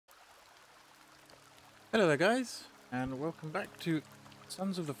Hello there guys, and welcome back to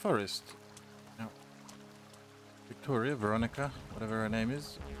Sons of the Forest. Now, Victoria, Veronica, whatever her name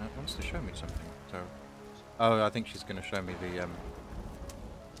is, wants to show me something. So, oh, I think she's going to show me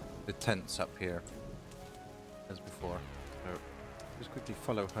the tents up here, as before. So, just quickly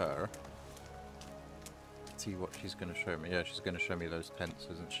follow her. See what she's going to show me. Yeah, she's going to show me those tents,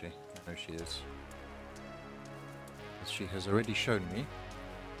 isn't she? I know she is. As she has already shown me.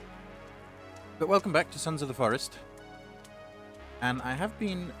 But welcome back to Sons of the Forest. And I have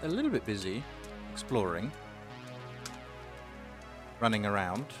been a little bit busy exploring, running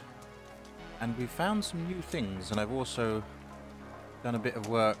around, and we found some new things, and I've also done a bit of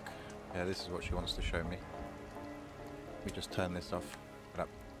work. Yeah, this is what she wants to show me. Let me just turn this off. Put up.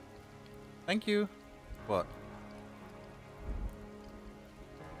 Thank you. What?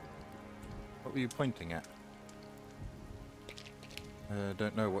 What were you pointing at?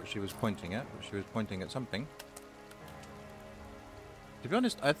 Don't know what she was pointing at, but she was pointing at something. To be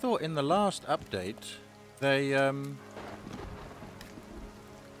honest, I thought in the last update they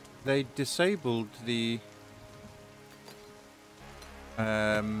disabled the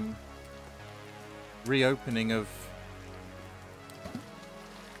reopening of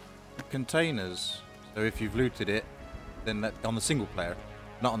containers. So if you've looted it, then that on the single player,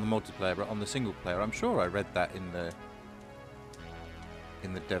 not on the multiplayer, but on the single player. I'm sure I read that in the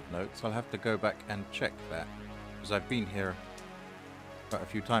dev notes. I'll have to go back and check that, because I've been here quite a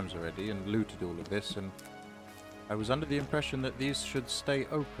few times already and looted all of this, and I was under the impression that these should stay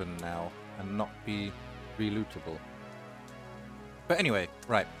open now and not be re-lootable. But anyway,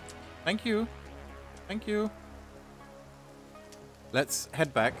 right. Thank you. Thank you. Let's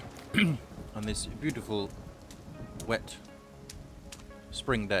head back on this beautiful, wet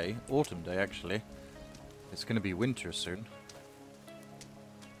spring day, autumn day actually. It's going to be winter soon.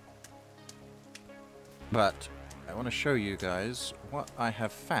 But I want to show you guys what I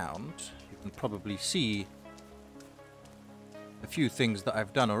have found. You can probably see a few things that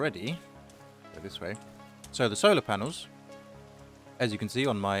I've done already. Go this way. So the solar panels, as you can see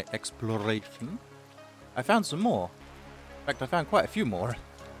on my exploration, I found some more. In fact, I found quite a few more.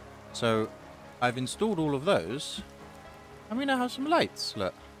 So I've installed all of those, and we now have some lights,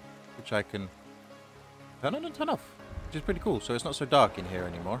 look, which I can turn on and turn off, which is pretty cool. So it's not so dark in here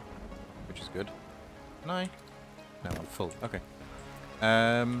anymore, which is good. Can I? No, I'm full. Okay.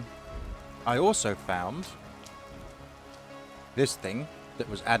 I also found this thing that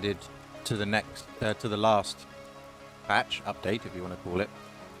was added to the last patch update, if you want to call it.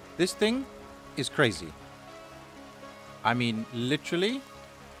 This thing is crazy. I mean, literally,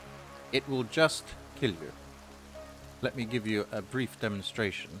 it will just kill you. Let me give you a brief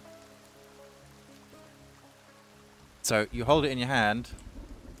demonstration. So you hold it in your hand,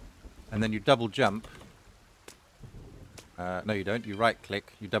 and then you double jump. No, you don't. You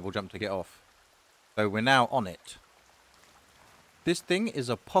right-click, you double jump to get off. So we're now on it. This thing is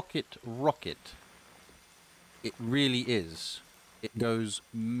a pocket rocket. It really is. It goes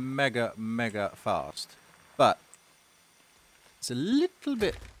mega, mega fast. But it's a little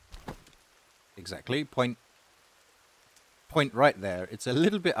bit... Exactly. Point right there. It's a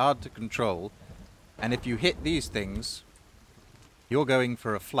little bit hard to control. And if you hit these things, you're going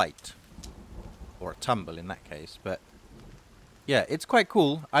for a flight. Or a tumble in that case. But yeah, it's quite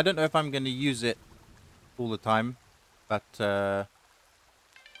cool. I don't know if I'm going to use it all the time, but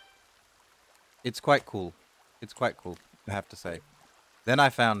it's quite cool. It's quite cool, I have to say. Then I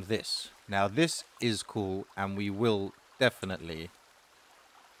found this. Now this is cool, and we will definitely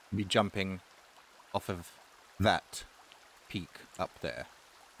be jumping off of that peak up there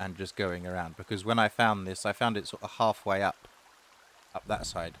and just going around, because when I found this, I found it sort of halfway up that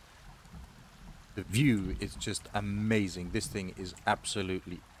side. The view is just amazing. This thing is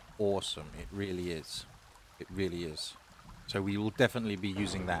absolutely awesome. It really is. It really is. So we will definitely be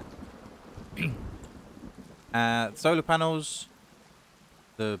using that. Solar panels,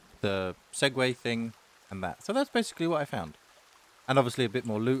 the Segway thing, and that. So that's basically what I found. And obviously a bit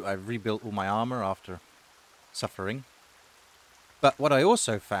more loot. I've rebuilt all my armor after suffering. But what I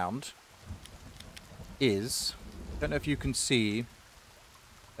also found is, I don't know if you can see,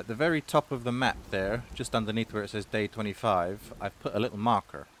 at the very top of the map there, just underneath where it says day 25, I've put a little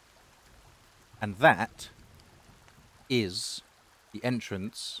marker. And that is the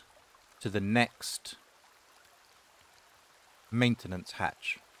entrance to the next maintenance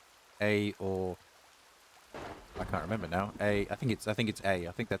hatch. A, or I can't remember now. I think it's A.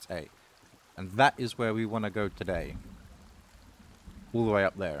 I think that's A. And that is where we want to go today. All the way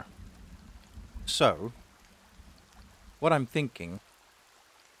up there. So what I'm thinking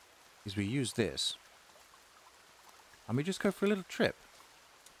is we use this And we just go for a little trip.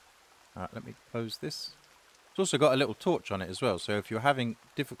 Alright, let me close this. It's also got a little torch on it as well, so if you're having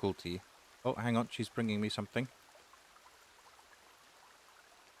difficulty... Oh, hang on, she's bringing me something.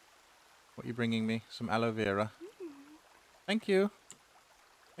 What are you bringing me? Some aloe vera. Thank you.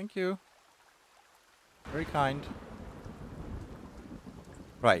 Thank you. Very kind.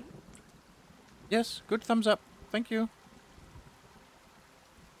 Right. Yes, good thumbs up. Thank you.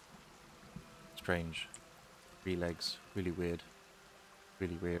 Strange. 3 legs. Really weird.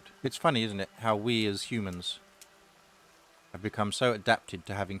 Really weird. It's funny, isn't it, how we as humans have become so adapted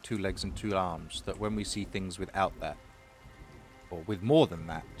to having 2 legs and 2 arms that when we see things without that, or with more than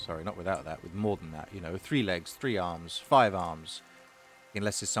that, sorry, not without that, with more than that, you know, 3 legs, 3 arms, 5 arms,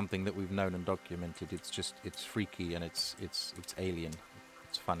 unless it's something that we've known and documented, it's just, it's freaky and it's alien.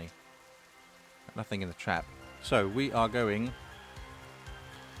 It's funny. Nothing in the trap. So we are going...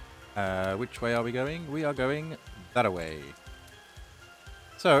 which way are we going? We are going that way.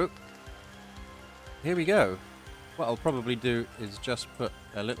 So, here we go. What I'll probably do is just put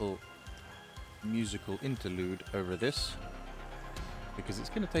a little musical interlude over this, because it's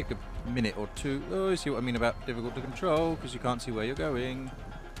going to take a minute or two. Oh, you see what I mean about difficult to control, because you can't see where you're going.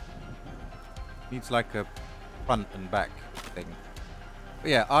 Needs like a front and back thing.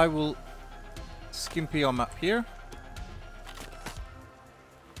 But yeah, I will skimpy on up here,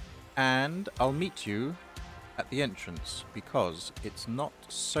 and I'll meet you at the entrance, because it's not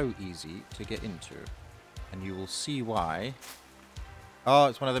so easy to get into, and you will see why. Oh,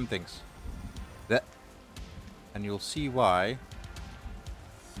 it's one of them things. That, and you'll see why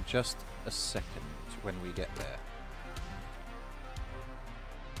in just a second when we get there.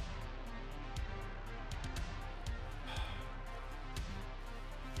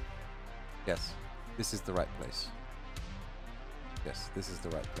 Yes, this is the right place. Yes, this is the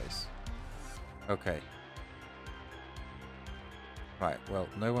right place. Okay. Right, well,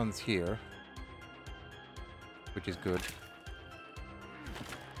 no one's here, which is good.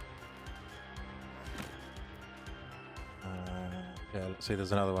 Yeah, let's see,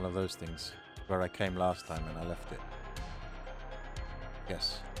 there's another one of those things where I came last time and I left it.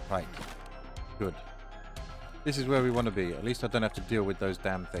 Yes, right. Good. This is where we want to be. At least I don't have to deal with those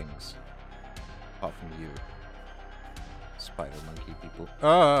damn things. Apart from you. Spider monkey people.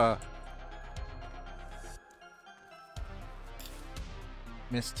 Ah!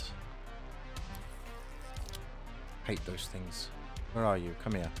 Missed. Hate those things. Where are you?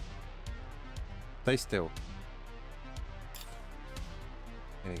 Come here. Stay still.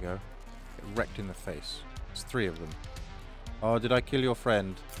 There you go. Get wrecked in the face. There's 3 of them. Oh, did I kill your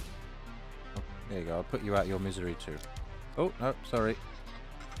friend? Oh, there you go. I'll put you out of your misery too. Oh, no, sorry.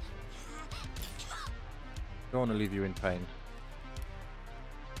 Don't want to leave you in pain.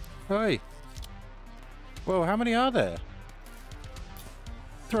 Hey! Whoa, how many are there?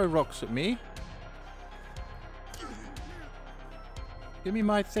 Throw rocks at me. Give me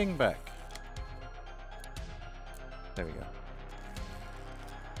my thing back. There we go.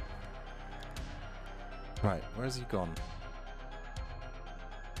 Right, where's he gone?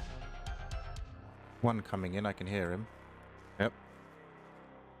 One coming in, I can hear him. Yep.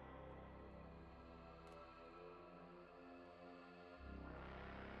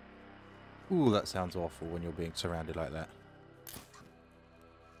 Ooh, that sounds awful when you're being surrounded like that.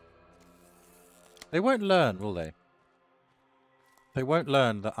 They won't learn, will they? They won't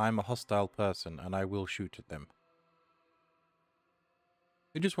learn that I'm a hostile person and I will shoot at them.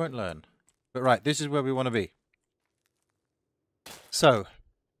 They just won't learn. But right, this is where we want to be. So,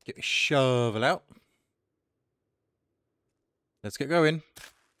 get your shovel out. Let's get going.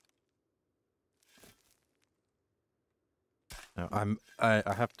 Now, I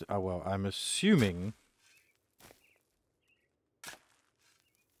have to, oh well, I'm assuming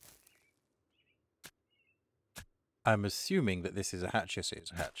that this is a hatch. Yes, it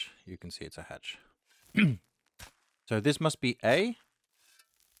is a hatch. You can see it's a hatch. So this must be A,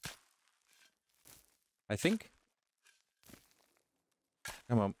 I think.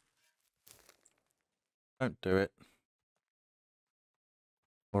 Come on. Don't do it.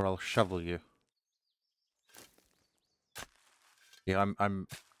 Or I'll shovel you. Yeah, I'm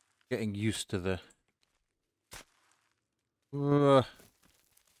getting used to the...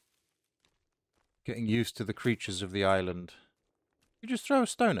 getting used to the creatures of the island. You just throw a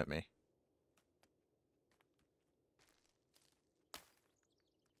stone at me.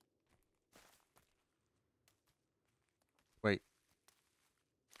 Wait.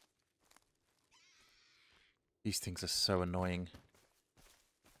 These things are so annoying.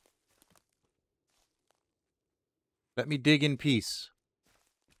 Let me dig in peace.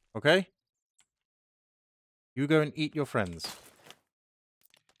 Okay? You go and eat your friends.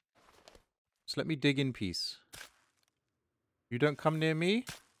 Just let me dig in peace. You don't come near me,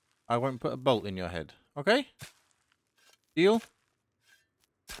 I won't put a bolt in your head. Okay? Deal?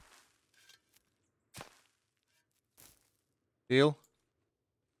 Deal?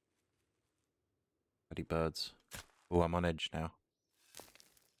 Bloody birds. Oh, I'm on edge now.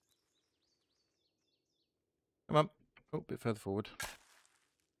 Come on. Oh, a bit further forward.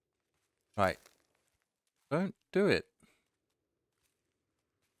 Right. Don't do it.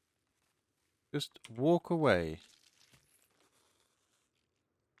 Just walk away.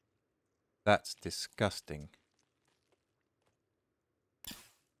 That's disgusting.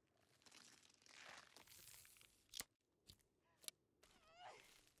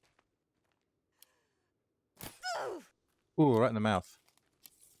 Ooh, right in the mouth.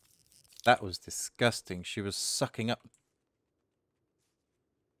 That was disgusting. She was sucking up...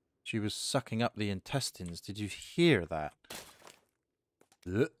 She was sucking up the intestines. Did you hear that?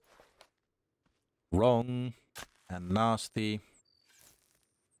 Ugh. Wrong and nasty.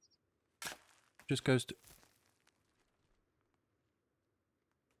 Just goes to...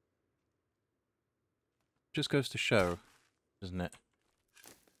 Just goes to show, doesn't it?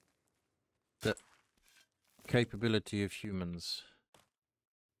 The capability of humans.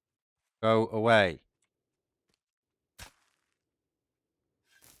 Go away.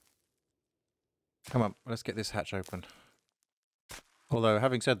 Come on, let's get this hatch open. Although,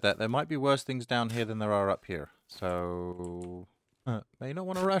 having said that, there might be worse things down here than there are up here. So... may not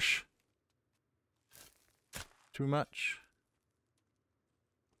want to rush too much.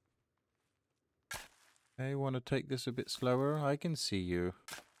 May want to take this a bit slower. I can see you.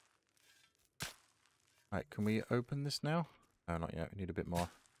 Right, can we open this now? No, not yet. We need a bit more.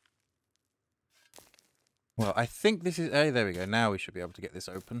 Well, I think this is... Hey, there we go. Now we should be able to get this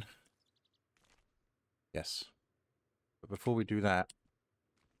open. Yes. But before we do that,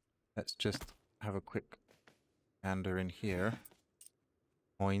 let's just have a quick gander in here.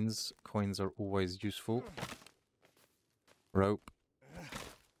 Coins. Coins are always useful. Rope.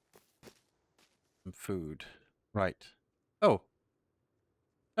 Some food. Right. Oh.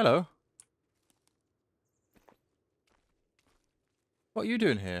 Hello. What are you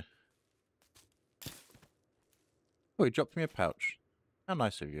doing here? Oh, you dropped me a pouch. How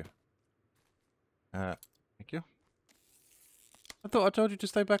nice of you. Thank you. I thought I told you to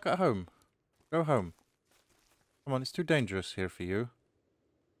stay back at home. Go home. Come on, it's too dangerous here for you.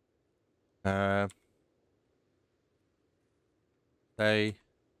 Stay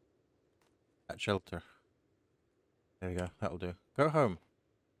at shelter. There we go, that'll do. Go home.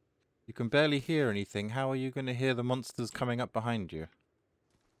 You can barely hear anything. How are you going to hear the monsters coming up behind you?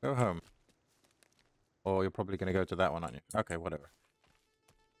 Go home. Or you're probably going to go to that one, aren't you? Okay, whatever.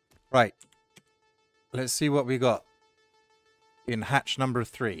 Right. Let's see what we got in hatch number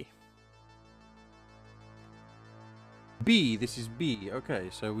 3. B. This is B. Okay,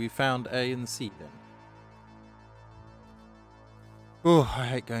 so we found A and C then. Oh, I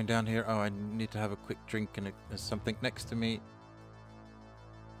hate going down here. Oh, I need to have a quick drink and there's something next to me.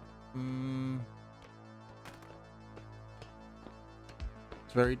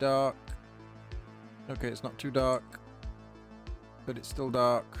 It's very dark. Okay, it's not too dark. But it's still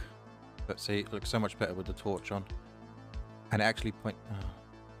dark. Let's see, it looks so much better with the torch on. And it actually point... Oh.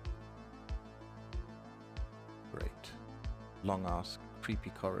 Great. Long ass,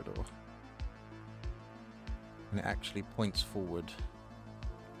 creepy corridor. And it actually points forward.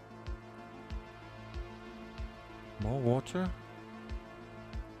 More water?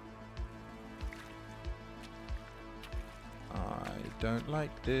 I don't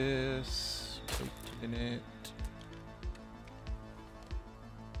like this. Wait a minute.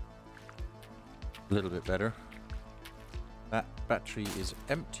 A little bit better. That battery is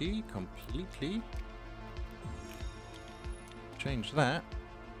empty completely. Change that.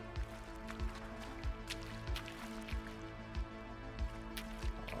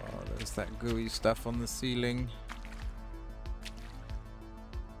 Oh, there's that gooey stuff on the ceiling.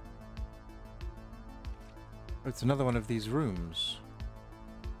 Oh, it's another one of these rooms.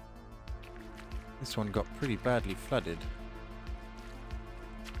 This one got pretty badly flooded.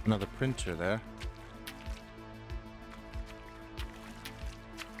 Another printer there.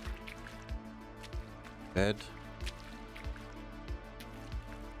 Bed.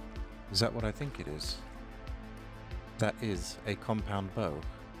 Is that what I think it is? That is a compound bow.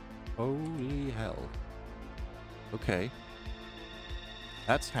 Holy hell. Okay.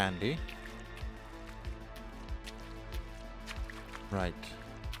 That's handy. Right.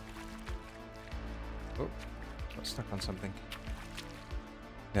 Oh, got stuck on something.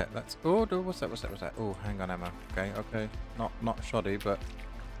 Yeah, that's... Oh, what's that? What's that? What's that? Oh, hang on, ammo. Okay, okay. Not shoddy, but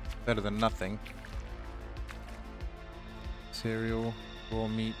better than nothing. Cereal, raw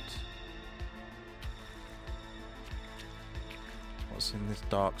meat. What's in this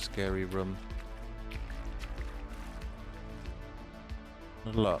dark, scary room?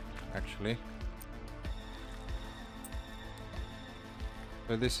 Not a lot, actually.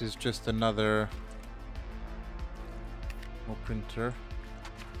 So this is just another... more printer.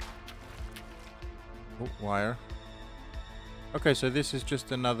 Oh, wire. Okay, so this is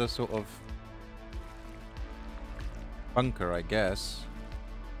just another sort of bunker, I guess.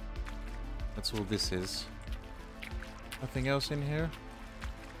 That's all this is. Nothing else in here?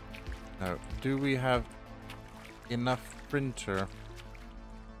 No. Do we have enough printer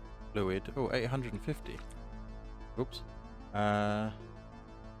fluid? Oh, 850. Oops.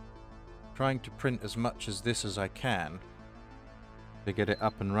 Trying to print as much as this as I can to get it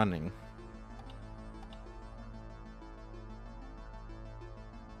up and running.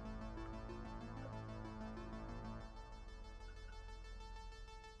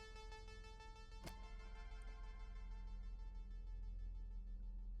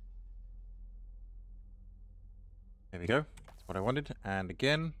 There we go. That's what I wanted. And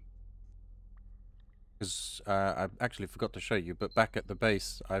again, because I actually forgot to show you, but back at the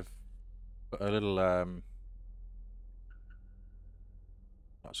base, I've got a little, not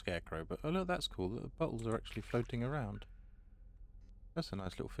scarecrow, but oh look, that's cool. The bottles are actually floating around. That's a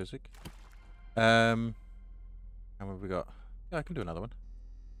nice little physic. And what have we got? Yeah, I can do another one.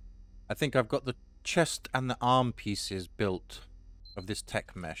 I think I've got the chest and the arm pieces built of this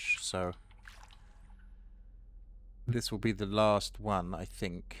tech mesh, so this will be the last one, I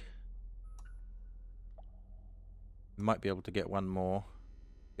think. Might be able to get one more.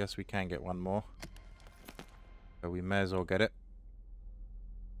 Yes, we can get one more. So we may as well get it.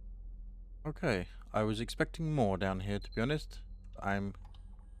 Okay, I was expecting more down here, to be honest. I'm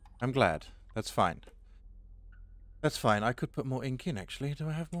glad. That's fine. That's fine. I could put more ink in, actually. Do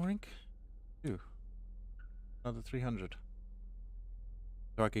I have more ink? Ooh. Another 300.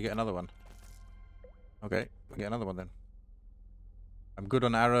 So I could get another one. Okay, we'll get another one then. I'm good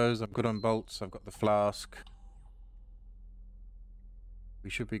on arrows, I'm good on bolts, I've got the flask.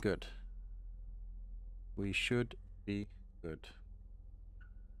 We should be good. We should be good.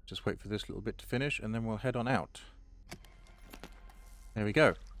 Just wait for this little bit to finish and then we'll head on out. There we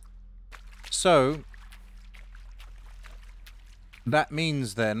go. So, that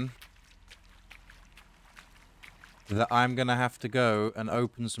means then that I'm gonna have to go and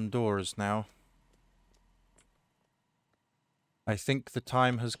open some doors now. I think the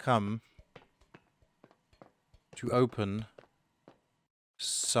time has come to open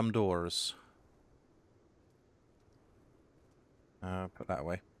some doors. Put that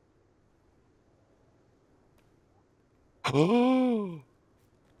away. Oh!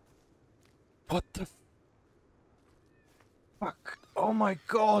 What the fuck? Oh my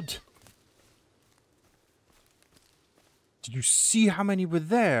god! Did you see how many were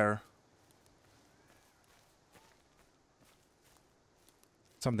there?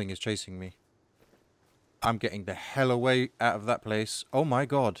 Something is chasing me. I'm getting the hell away out of that place. Oh my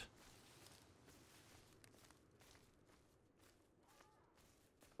god.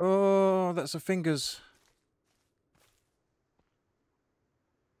 Oh, that's the fingers.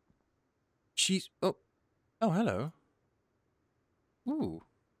 She's... Oh. Oh, hello. Ooh.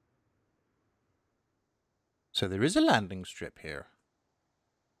 So there is a landing strip here.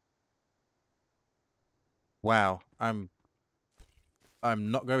 Wow. I'm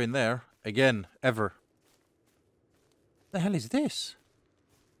not going there again, ever. The hell is this?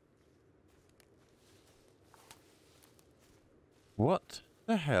 What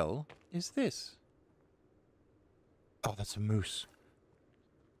the hell is this? Oh, that's a moose.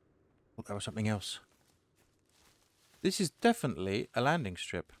 Oh, that was something else. This is definitely a landing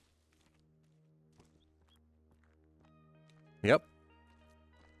strip. Yep.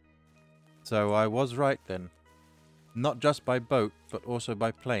 So I was right then. Not just by boat, but also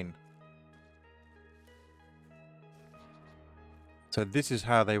by plane. So this is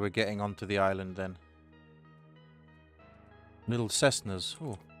how they were getting onto the island then. Little Cessnas.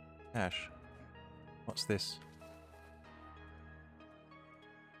 Oh, cash. What's this?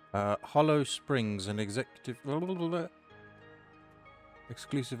 Hollow Springs and executive...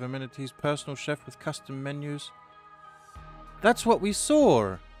 exclusive amenities. Personal chef with custom menus. That's what we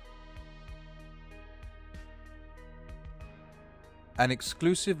saw! An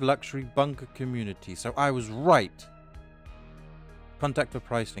exclusive luxury bunker community. So I was right. Contact for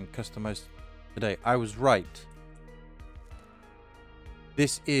pricing. Customized today. I was right.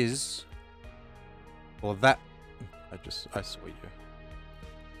 This is... Or that... I saw you.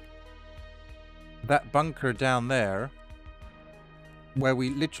 That bunker down there, where we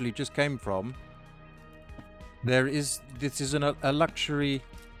literally just came from, this is a luxury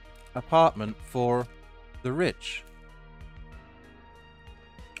apartment for the rich.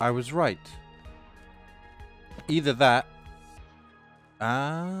 I was right. Either that...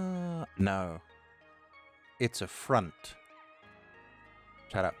 no. It's a front.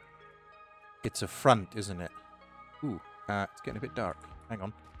 Shut up. It's a front, isn't it? Ooh, it's getting a bit dark. Hang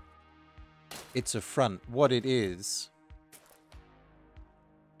on. It's a front. What it is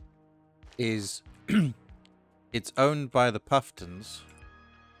it's owned by the Puftons.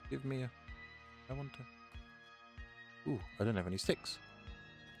 Give me a... I want to... Ooh, I don't have any sticks.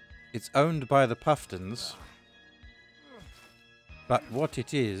 It's owned by the Puftons. But what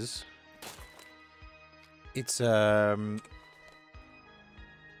it is... It's,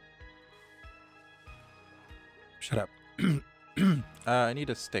 Shut up. I need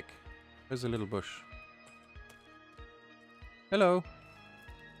a stick. There's a little bush. Hello.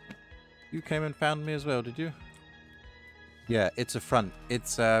 You came and found me as well, did you? Yeah, it's a front.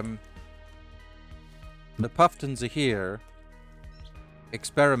 It's, the Puftons are here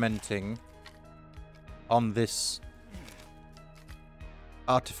experimenting on this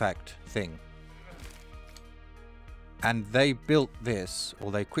artifact thing. And they built this,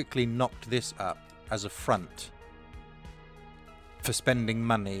 or they quickly knocked this up as a front for spending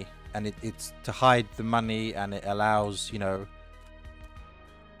money, and it's to hide the money, and it allows, you know,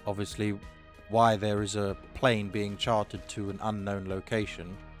 obviously why there is a plane being chartered to an unknown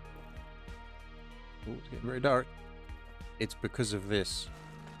location. Oh, it's getting very dark. It's because of this.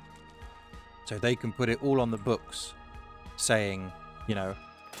 So they can put it all on the books saying, you know,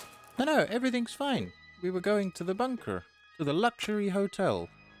 no, everything's fine. We were going to the bunker, to the luxury hotel.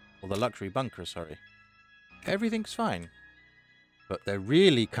 Or the luxury bunker, sorry. Everything's fine. But they're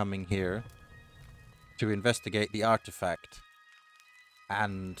really coming here to investigate the artifact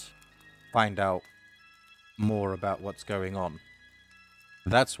and find out more about what's going on.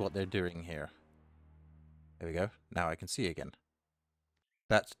 That's what they're doing here. There we go. Now I can see again.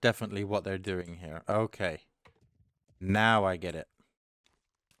 That's definitely what they're doing here. Okay. Now I get it.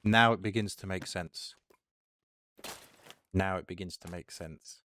 Now it begins to make sense. Now it begins to make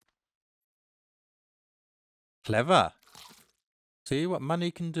sense. Clever. See what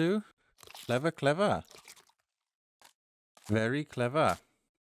money can do? Clever, clever. Very clever.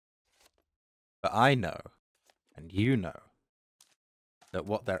 But I know, and you know, that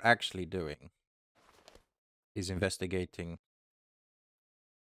what they're actually doing is investigating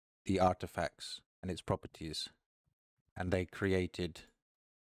the artifacts and its properties. And they created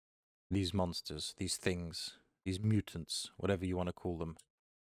these monsters, these things, these mutants, whatever you want to call them.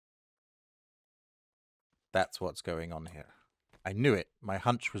 That's what's going on here. I knew it. My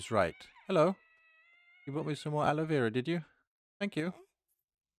hunch was right. Hello. You brought me some more aloe vera, did you? Thank you.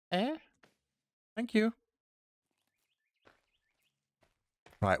 Thank you.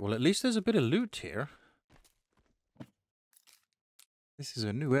 Right, well, at least there's a bit of loot here. This is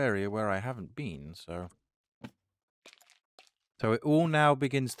a new area where I haven't been, so... So it all now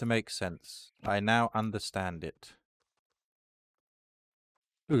begins to make sense. I now understand it.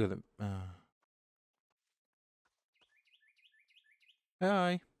 Look at them.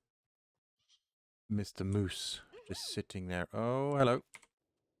 Hi. Mr. Moose. Just sitting there. Oh, hello.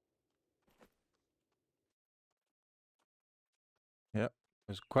 Yep.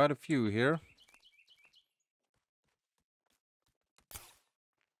 There's quite a few here.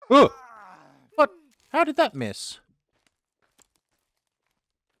 Oh! What? How did that miss?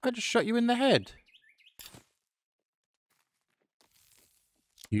 I just shot you in the head.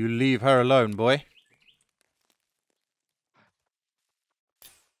 You leave her alone, boy.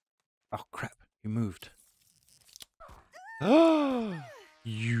 Oh, crap. You moved.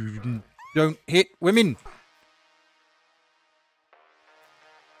 You don't hit women.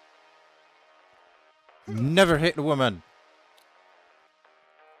 Never hit a woman.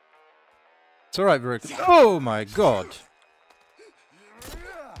 It's alright, Brooke. Oh, my God.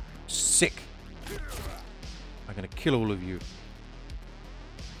 Sick. I'm gonna kill all of you.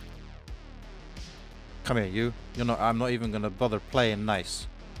 Come here, you. You're not. I'm not even gonna bother playing nice.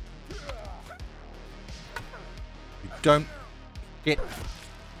 You don't hit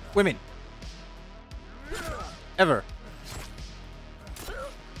women. Ever.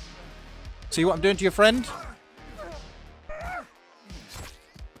 See what I'm doing to your friend?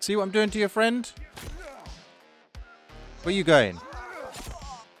 See what I'm doing to your friend? Where are you going?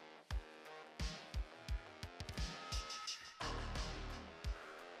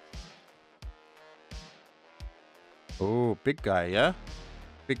 Oh, big guy, yeah?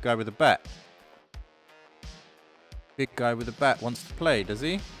 Big guy with a bat. Big guy with a bat wants to play, does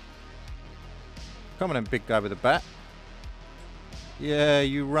he? Come on then, big guy with a bat. Yeah,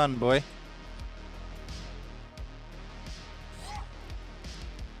 you run, boy.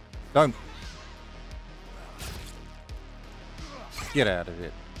 Don't. Get out of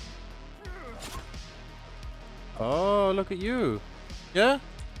it. Oh, look at you. Yeah?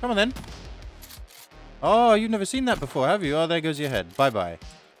 Come on then. Oh, you've never seen that before, have you? Oh, there goes your head. Bye-bye.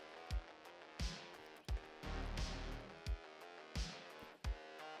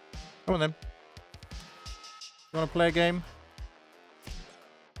 Come on then. You want to play a game?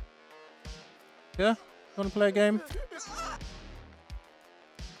 Yeah? You want to play a game?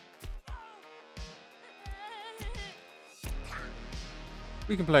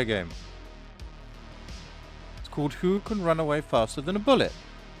 We can play a game. It's called Who Can Run Away Faster Than a Bullet?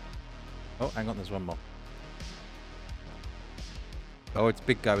 Oh, hang on, there's one more. Oh, it's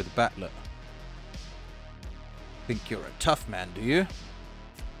big guy with the bat, look. Think you're a tough man, do you?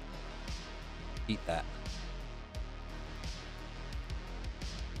 Eat that.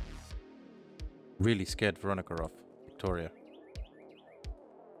 Really scared Veronica off. Victoria.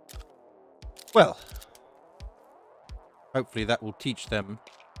 Well, hopefully that will teach them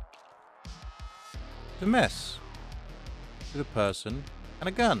to mess with a person and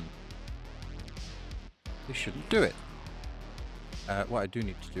a gun. They shouldn't do it. What I do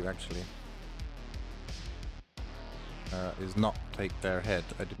need to do, actually, is not take their head.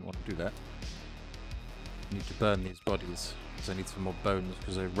 I didn't want to do that. I need to burn these bodies, because I need some more bones,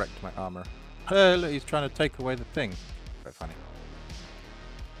 because I wrecked my armor. Look, he's trying to take away the thing. Very funny.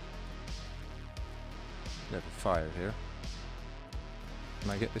 We have a fire here.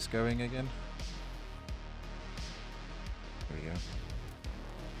 Can I get this going again? There we go.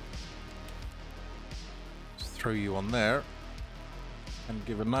 Just throw you on there. And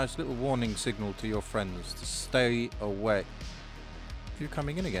give a nice little warning signal to your friends to stay away. You're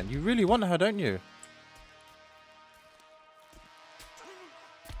coming in again. You really want her, don't you?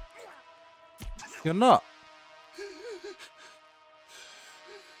 You're not.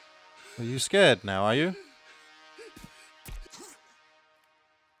 Are you scared now, are you?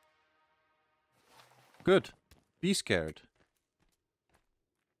 Good. Be scared.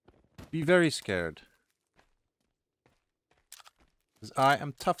 Be very scared. Because I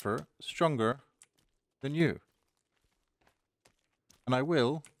am tougher, stronger than you. And I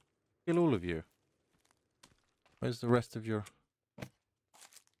will kill all of you. Where's the rest of your...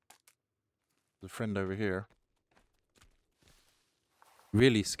 The friend over here.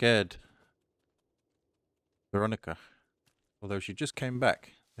 Really scared Veronica. Although she just came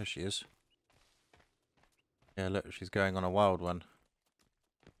back. There she is. Yeah, look, she's going on a wild one.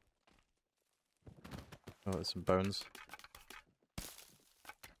 Oh, there's some bones.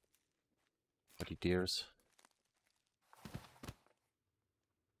 Bloody deers.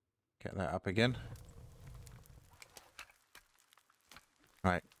 Get that up again.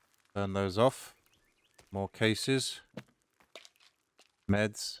 Right. Turn those off. More cases.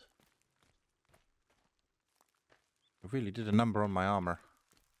 Meds. I really did a number on my armor.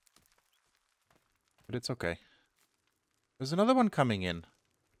 But it's okay. There's another one coming in.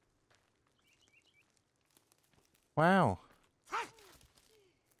 Wow.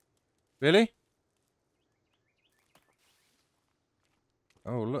 Really?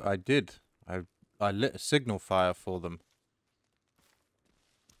 Oh, look, I did. I lit a signal fire for them.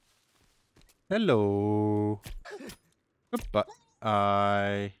 Hello.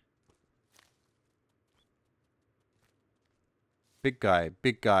 Goodbye. Big guy,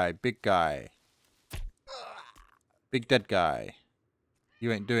 big guy, big guy. Big dead guy.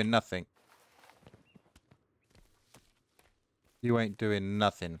 You ain't doing nothing. You ain't doing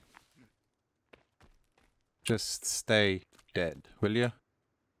nothing. Just stay dead, will you?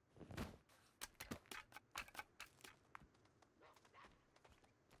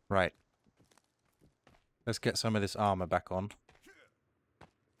 Right. Let's get some of this armor back on.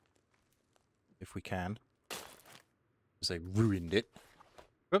 If we can. Because they ruined it.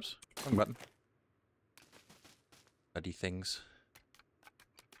 Whoops, wrong button. Bloody things.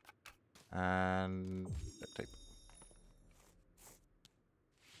 And duct tape.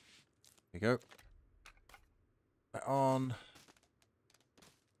 There you go. That on.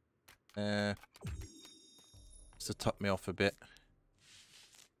 Just to top me off a bit.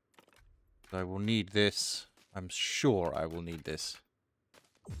 I will need this. I'm sure I will need this.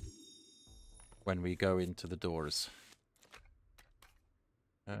 When we go into the doors.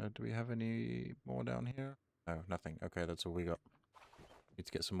 Do we have any more down here? No, nothing. Okay, that's all we got. Need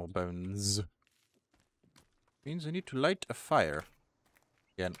to get some more bones. Means I need to light a fire.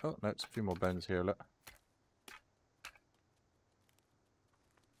 Again. Oh, no, it's a few more bones here, look.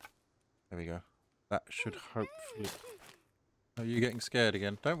 There we go. That should hopefully... Are you getting scared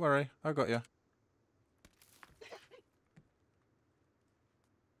again? Don't worry, I got you.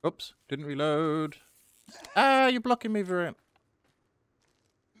 Oops, didn't reload. Ah, you're blocking me, Variant.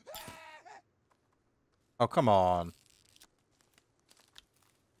 Oh, come on.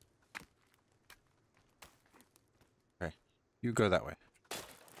 Okay, you go that way.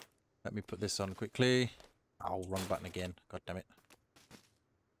 Let me put this on quickly. Oh, wrong button again. God damn it.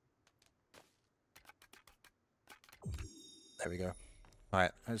 There we go.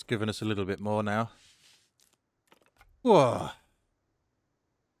 Alright, that's given us a little bit more now. Whoa!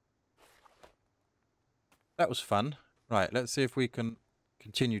 That was fun. Right, let's see if we can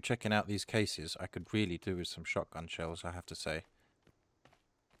continue checking out these cases. I could really do with some shotgun shells, I have to say.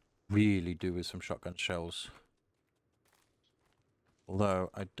 Really do with some shotgun shells. Although,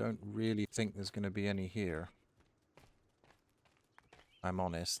 I don't really think there's going to be any here. I'm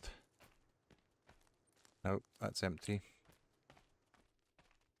honest. Nope, that's empty.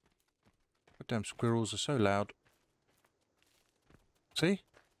 Goddamn squirrels are so loud. See?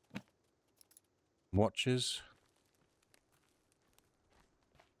 Watches.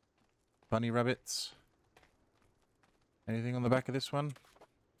 Bunny rabbits. Anything on the back of this one?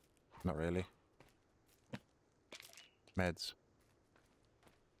 Not really. Meds.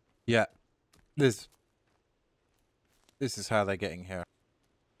 Yeah. This is how they're getting here.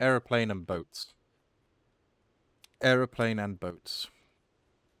 Aeroplane and boats. Aeroplane and boats.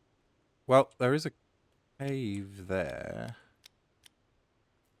 Well, there is a cave there.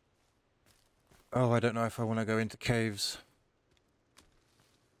 Oh, I don't know if I want to go into caves.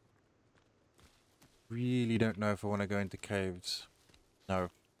 Really don't know if I want to go into caves. No.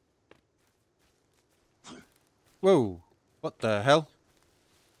 Whoa! What the hell?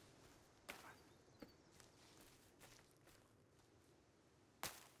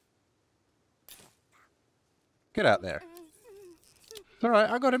 Get out there. It's alright,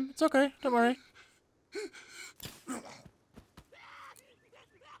 I got him. It's okay, don't worry.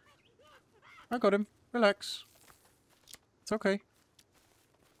 I got him. Relax. It's okay.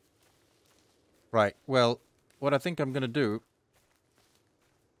 Right, well, what I think I'm going to do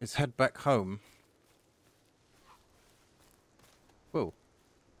is head back home. Whoa.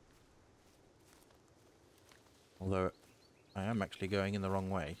 Although, I am actually going in the wrong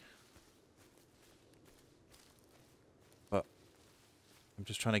way. But, I'm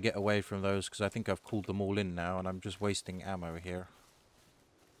just trying to get away from those because I think I've called them all in now and I'm just wasting ammo here.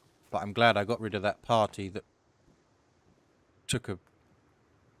 But I'm glad I got rid of that party that took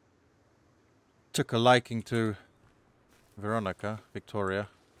a liking to Victoria,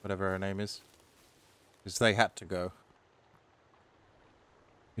 whatever her name is. Because they had to go.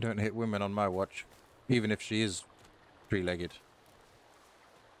 You don't hit women on my watch, even if she is three-legged.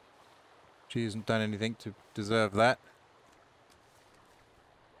 She hasn't done anything to deserve that.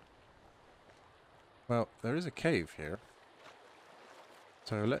 Well, there is a cave here.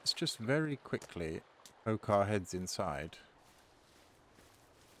 So let's just very quickly poke our heads inside.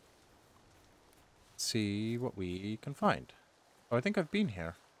 See what we can find. Oh, I think I've been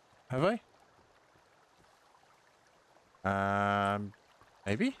here. Have I?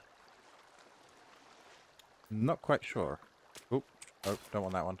 Maybe? Not quite sure. Oop. Oh, don't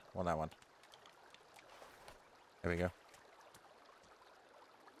want that one. Want that one. There we go.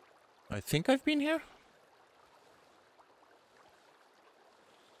 I think I've been here?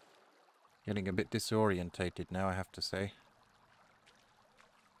 Getting a bit disorientated now, I have to say.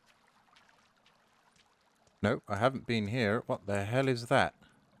 No, I haven't been here. What the hell is that?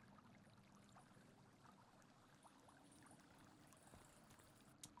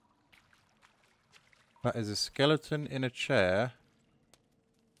 That is a skeleton in a chair.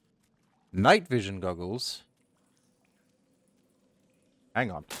 Night vision goggles?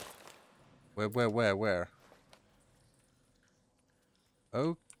 Hang on. Where?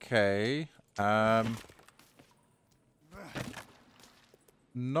 Okay.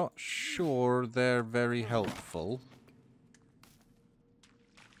 Not sure they're very helpful.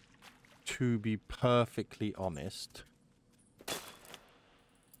 To be perfectly honest.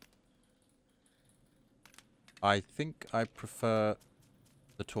 I think I prefer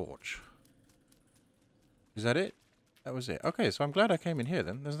the torch. Is that it? That was it. Okay, so I'm glad I came in here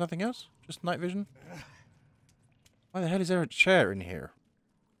then. There's nothing else? Just night vision? Why the hell is there a chair in here?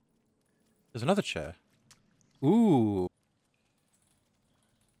 There's another chair. Ooh.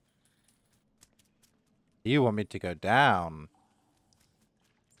 You want me to go down?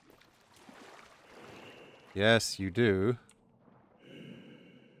 Yes, you do.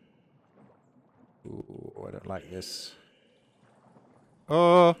 Ooh, I don't like this.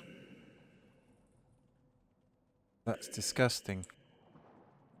 Oh! That's disgusting.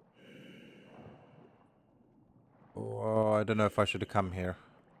 Oh, I don't know if I should have come here.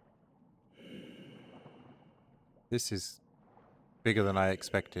 This is bigger than I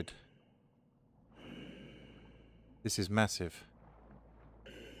expected. This is massive.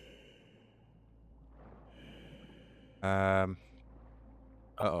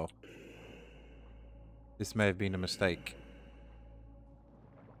 Uh-oh. This may have been a mistake.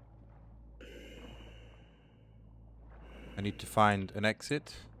 I need to find an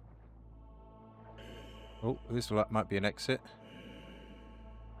exit. Oh, this might be an exit.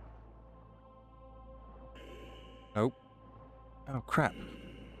 Nope. Oh, crap.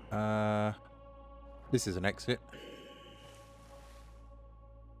 This is an exit.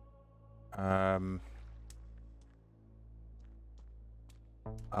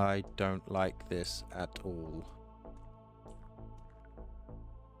 I don't like this at all.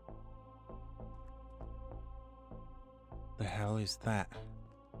 The hell is that?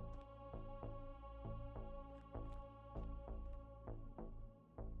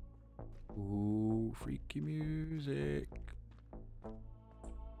 Ooh, freaky music.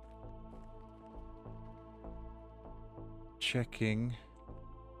 Checking.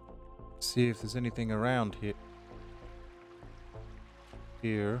 See if there's anything around here.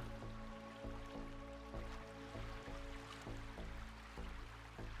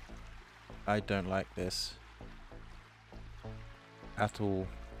 I don't like this at all.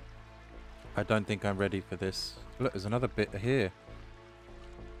 I don't think I'm ready for this. Look, there's another bit here.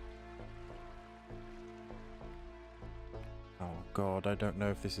 Oh god, I don't know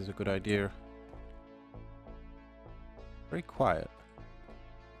if this is a good idea. Very quiet.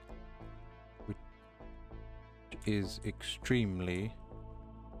 Which is extremely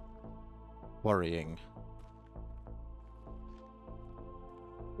worrying.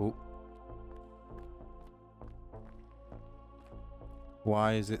 Oh.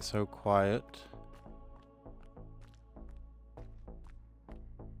 Why is it so quiet?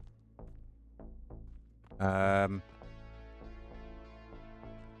 No.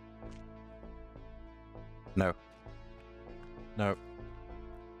 No.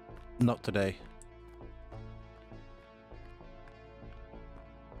 Not today.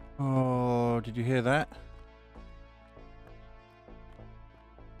 Oh, did you hear that?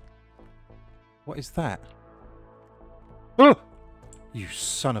 What is that? Oh! You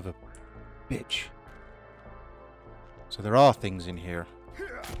son of a bitch. So there are things in here.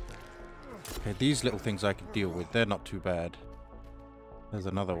 Okay, these little things I can deal with. They're not too bad. There's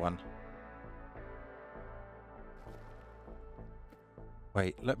another one.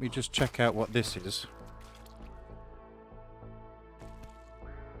 Wait, let me just check out what this is.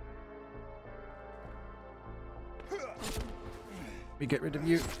 Let me get rid of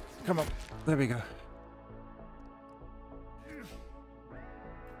you. Come on. There we go.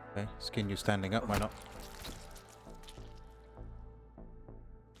 Okay, skin you standing up, why not?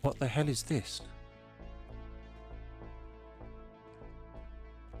 What the hell is this?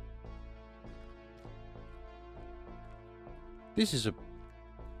 This is a...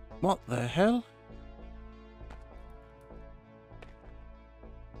 What the hell?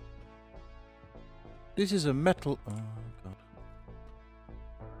 This is a metal... Oh, God.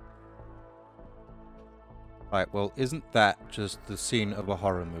 Right, well, isn't that just the scene of a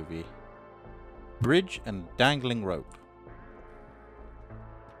horror movie? Bridge and dangling rope.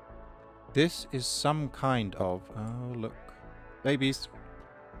 This is some kind of... Oh, look. Babies.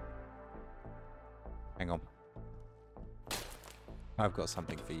 Hang on. I've got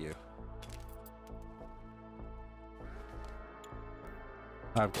something for you.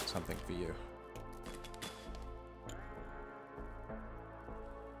 I've got something for you.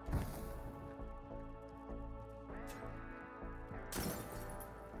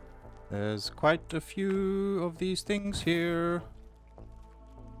 There's quite a few of these things here.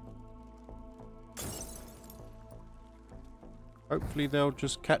 Hopefully they'll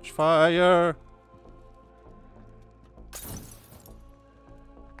just catch fire.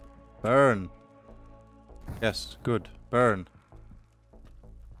 Burn. Yes, good. Burn.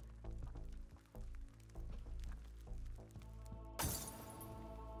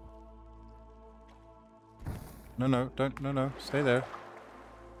 No, no, don't, no, no. Stay there.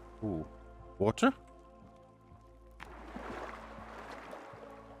 Ooh. Water?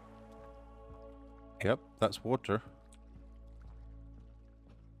 Yep, that's water.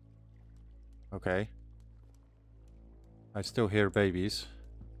 Okay. I still hear babies.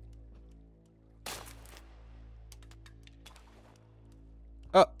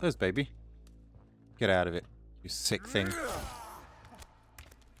 Oh, there's baby. Get out of it, you sick thing.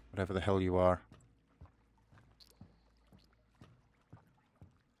 Whatever the hell you are.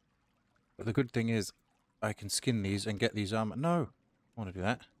 But the good thing is, I can skin these and get these armor. No! I want to do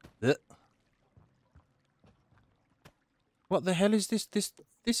that. Ugh. What the hell is this?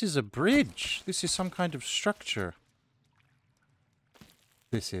 This is a bridge. This is some kind of structure.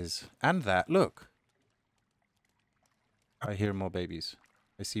 This is. And that. Look. I hear more babies.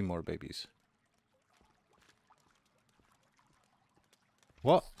 I see more babies.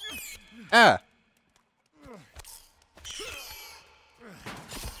 What? Ah!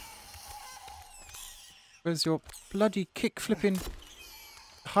 Where's your bloody kick-flipping,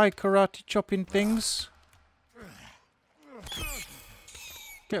 high karate chopping things?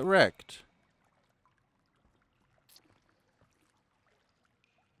 Get wrecked.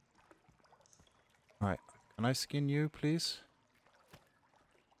 Right. Can I skin you, please?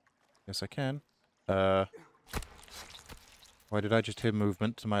 Yes, I can. Why did I just hear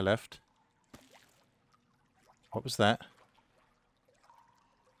movement to my left? What was that?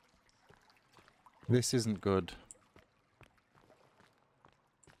 This isn't good.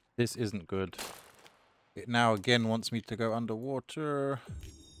 This isn't good. It now again wants me to go underwater.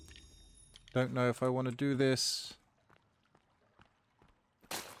 Don't know if I want to do this.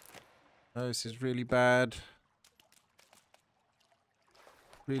 Oh, this is really bad.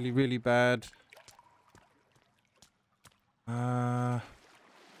 Really, really bad.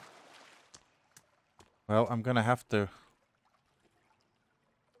 Well, I'm gonna have to.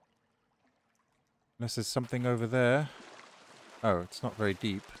 Unless there's something over there. Oh, it's not very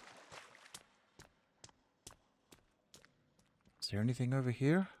deep. Is there anything over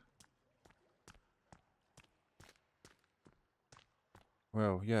here?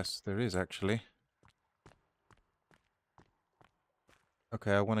 Well, yes, there is actually.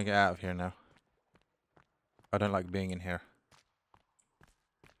 Okay, I want to get out of here now. I don't like being in here.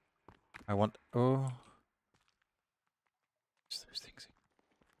 I want... Oh. What's those things?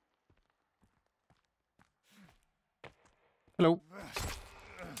 Hello.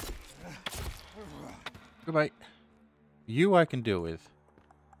 Goodbye. You I can deal with.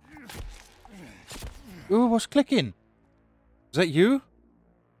 Ooh, what's clicking? Is that you?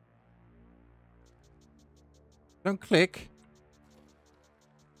 Don't click.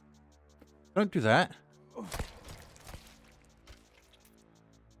 Don't do that.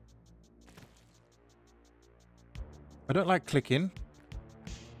 I don't like clicking.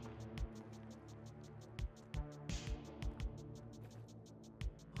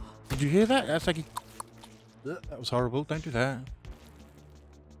 Did you hear that? That's like... That was horrible. Don't do that.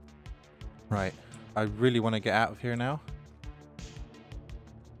 Right. I really want to get out of here now.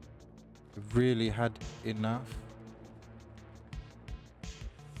 I've really had enough.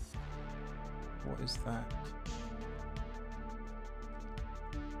 What is that?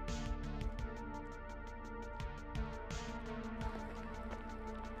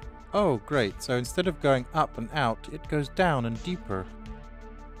 Oh, great. So instead of going up and out, it goes down and deeper.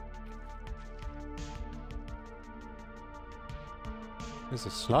 There's a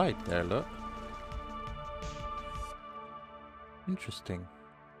slide there, look. Interesting.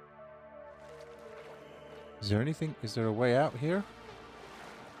 Is there anything? Is there a way out here?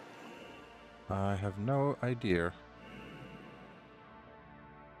 I have no idea.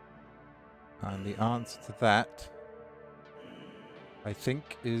 And the answer to that, I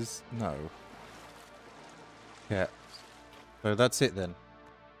think, is no. Yeah. So that's it then.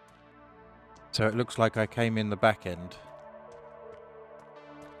 So it looks like I came in the back end.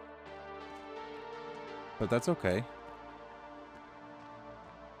 But that's okay.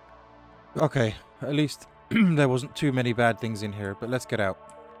 Okay, at least there wasn't too many bad things in here, but let's get out.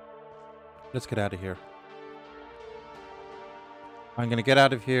 Let's get out of here. I'm gonna get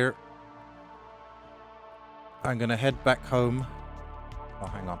out of here. I'm gonna head back home. Oh,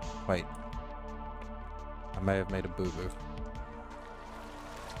 hang on. Wait. I may have made a boo-boo.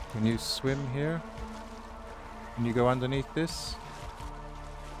 Can you swim here? Can you go underneath this?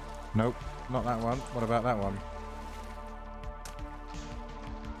 Nope, not that one. What about that one?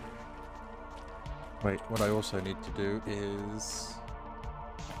 Wait, what I also need to do is...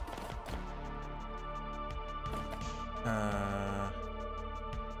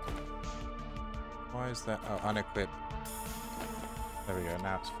 why is that? Oh, unequip. There we go,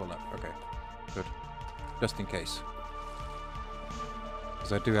 now it's full up. Okay, good. Just in case.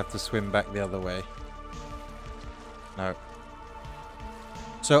 Because I do have to swim back the other way. No.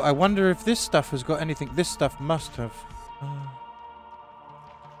 So I wonder if this stuff has got anything. This stuff must have...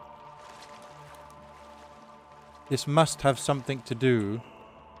 this must have something to do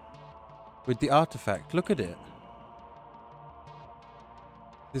with the artifact. Look at it.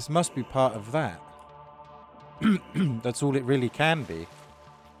 This must be part of that. That's all it really can be.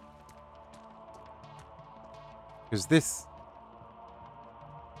 Because this...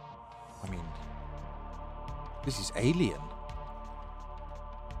 I mean... This is alien.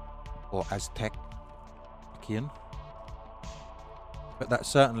 Or Aztecian. But that's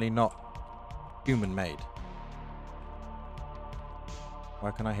certainly not human-made.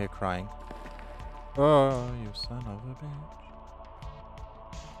 Why can I hear crying? Oh, you son of a bitch.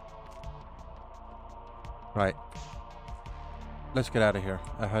 Right. Let's get out of here.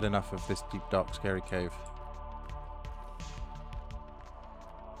 I've had enough of this deep, dark, scary cave.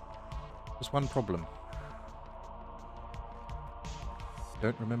 There's one problem.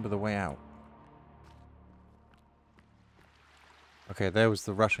 Don't remember the way out. Okay, there was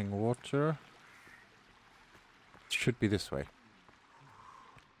the rushing water. It should be this way.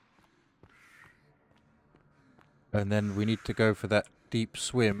 And then we need to go for that deep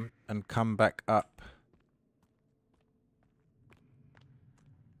swim and come back up.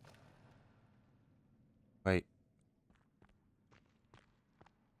 Wait.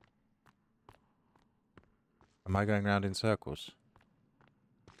 Am I going round in circles?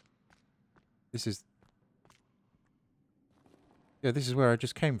 This is... Yeah, this is where I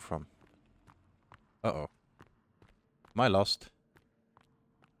just came from. Uh-oh. Am I lost?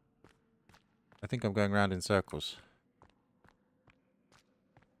 I think I'm going round in circles.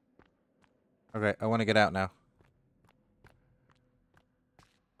 Okay, I want to get out now.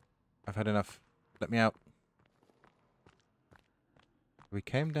 I've had enough. Let me out. We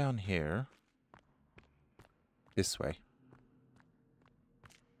came down here. This way.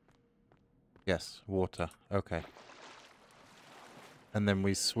 Yes, water. Okay. And then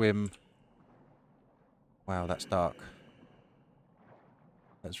we swim. Wow, that's dark.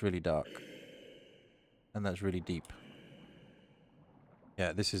 That's really dark. And that's really deep.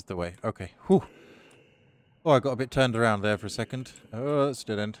 Yeah, this is the way. Okay. Whew. Oh, I got a bit turned around there for a second. Oh, that's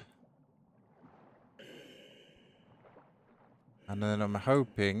dead end. And then I'm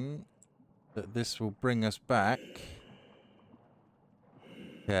hoping that this will bring us back.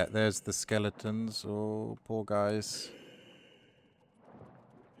 Yeah, there's the skeletons. Oh, poor guys.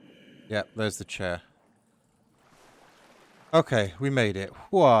 Yeah, there's the chair. Okay, we made it.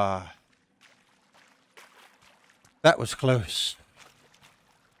 Wow. That was close.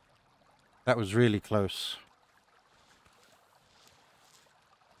 That was really close.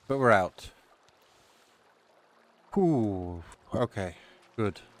 But we're out. Ooh. Okay,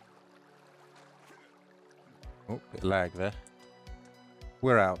 good. Oh, bit of lag there.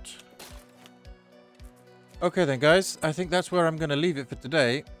 We're out. Okay then, guys. I think that's where I'm going to leave it for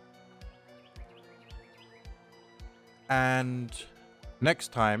today. And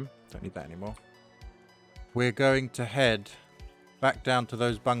next time... Don't need that anymore. We're going to head back down to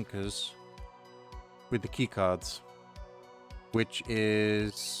those bunkers with the keycards. Which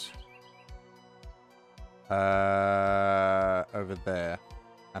is... over there.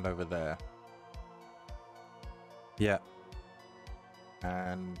 And over there. Yeah.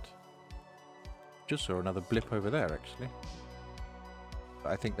 And... just saw another blip over there, actually.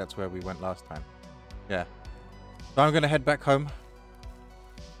 But I think that's where we went last time. Yeah. So I'm going to head back home.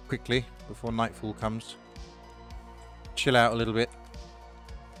 Quickly, before nightfall comes. Chill out a little bit.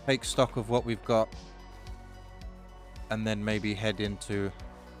 Take stock of what we've got. And then maybe head into...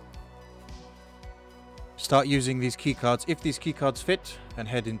 start using these keycards, if these keycards fit, and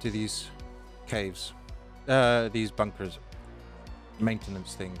head into these caves. These bunkers.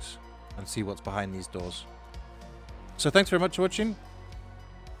 Maintenance things. And see what's behind these doors. So thanks very much for watching.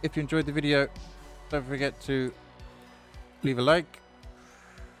 If you enjoyed the video, don't forget to leave a like.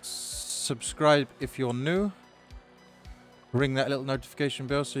 Subscribe if you're new. Ring that little notification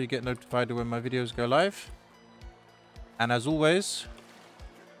bell so you get notified when my videos go live. And as always,